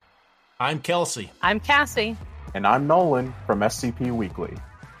I'm Kelsey. I'm Cassie. And I'm Nolan from SCP Weekly.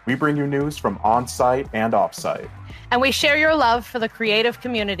 We bring you news from on-site and off-site. And we share your love for the creative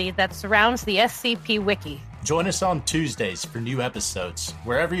community that surrounds the SCP Wiki. Join us on Tuesdays for new episodes,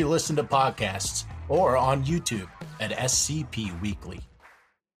 wherever you listen to podcasts, or on YouTube at SCP Weekly.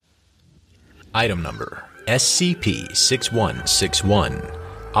 Item number SCP-6161.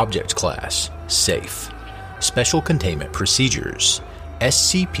 Object Class Safe. Special Containment Procedures.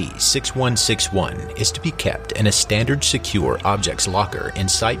 SCP-6161 is to be kept in a standard secure objects locker in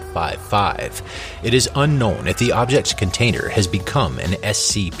Site-55. It is unknown if the object's container has become an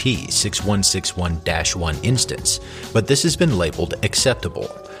SCP-6161-1 instance, but this has been labeled acceptable.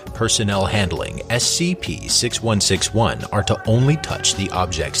 Personnel handling SCP-6161 are to only touch the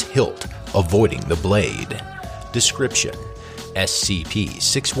object's hilt, avoiding the blade. Description: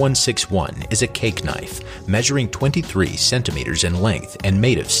 SCP-6161 is a cake knife measuring 23 centimeters in length and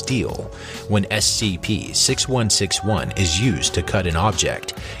made of steel. When SCP-6161 is used to cut an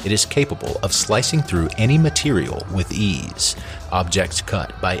object, it is capable of slicing through any material with ease. Objects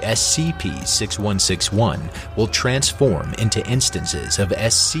cut by SCP-6161 will transform into instances of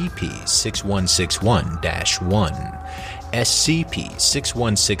SCP-6161-1.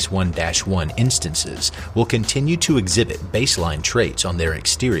 SCP-6161-1 instances will continue to exhibit baseline traits on their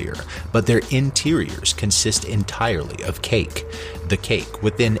exterior, but their interiors consist entirely of cake. The cake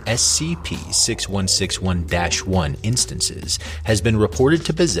within SCP-6161-1 instances has been reported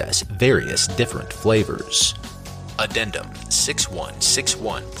to possess various different flavors. Addendum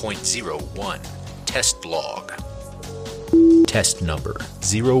 6161.01 Test Log. Test Number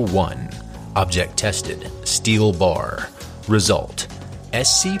 01. Object tested, steel bar. Result: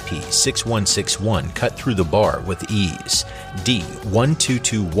 SCP-6161 cut through the bar with ease.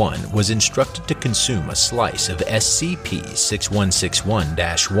 D-1221 was instructed to consume a slice of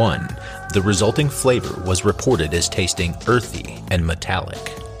SCP-6161-1. The resulting flavor was reported as tasting earthy and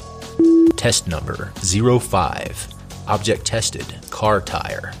metallic. Test Number 05. Object tested, car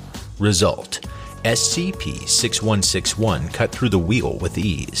tire. Result: SCP-6161 cut through the wheel with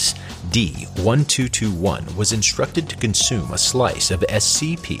ease. D-1221 was instructed to consume a slice of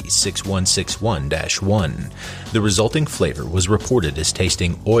SCP-6161-1. The resulting flavor was reported as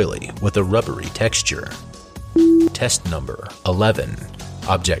tasting oily with a rubbery texture. Test Number 11.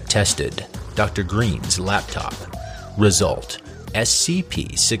 Object tested, Dr. Green's laptop. Result: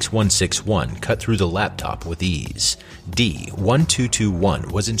 SCP-6161 cut through the laptop with ease.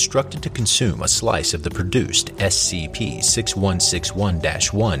 D-1221 was instructed to consume a slice of the produced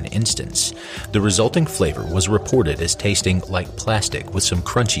SCP-6161-1 instance. The resulting flavor was reported as tasting like plastic with some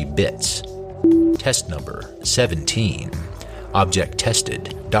crunchy bits. Test Number 17. Object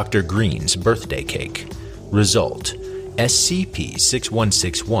tested, Dr. Green's birthday cake. Result: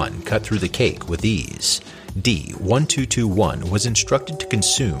 SCP-6161 cut through the cake with ease. D-1221 was instructed to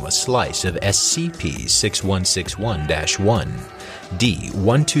consume a slice of SCP-6161-1.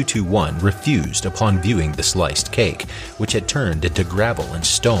 D-1221 refused upon viewing the sliced cake, which had turned into gravel and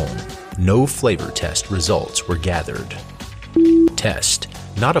stone. No flavor test results were gathered. Test: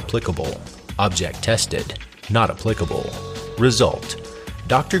 not applicable. Object tested: not applicable. Result: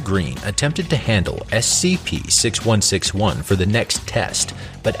 Dr. Green attempted to handle SCP-6161 for the next test,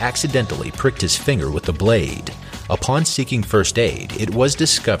 but accidentally pricked his finger with the blade. Upon seeking first aid, it was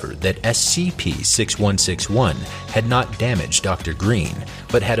discovered that SCP-6161 had not damaged Dr. Green,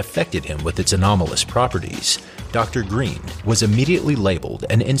 but had affected him with its anomalous properties. Dr. Green was immediately labeled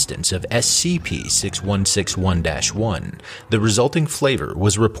an instance of SCP-6161-1. The resulting flavor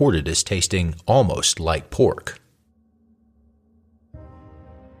was reported as tasting almost like pork.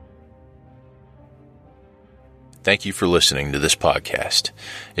 Thank you for listening to this podcast.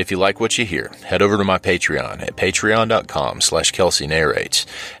 If you like what you hear, head over to my Patreon at patreon.com/Kelsey Narrates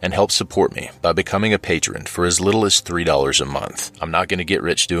and help support me by becoming a patron for as little as $3 a month. I'm not going to get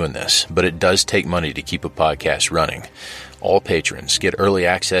rich doing this, but it does take money to keep a podcast running. All patrons get early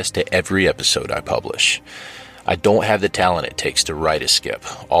access to every episode I publish. I don't have the talent it takes to write a skip.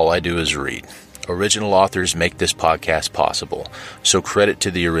 All I do is read. Original authors make this podcast possible, so credit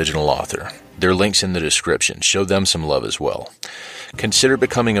to the original author. Their links in the description. Show them some love as well. Consider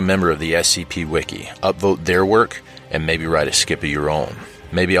becoming a member of the SCP Wiki. Upvote their work, and maybe write a skip of your own.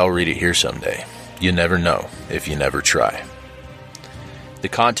 Maybe I'll read it here someday. You never know if you never try. The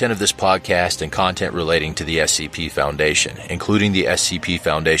content of this podcast and content relating to the SCP Foundation, including the SCP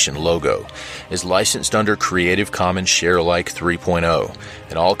Foundation logo, is licensed under Creative Commons Sharealike 3.0,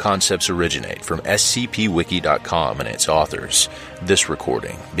 and all concepts originate from scpwiki.com and its authors. This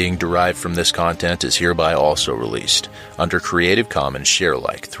recording, being derived from this content, is hereby also released under Creative Commons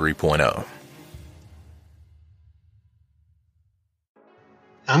Sharealike 3.0.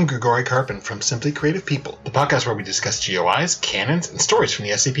 I'm Grigori Karpin from Simply Creative People, the podcast where we discuss GOIs, canons, and stories from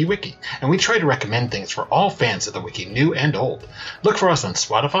the SCP Wiki, and we try to recommend things for all fans of the Wiki, new and old. Look for us on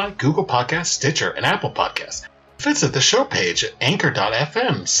Spotify, Google Podcasts, Stitcher, and Apple Podcasts. Visit the show page at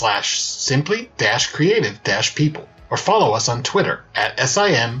anchor.fm/simply-creative-people, or follow us on Twitter at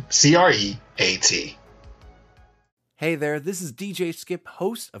SIMCREAT. Hey there, this is DJ Skip,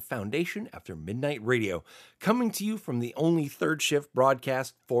 host of Foundation After Midnight Radio, coming to you from the only third shift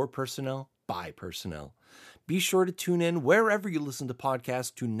broadcast for personnel by personnel. Be sure to tune in wherever you listen to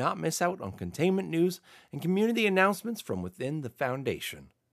podcasts to not miss out on containment news and community announcements from within the Foundation.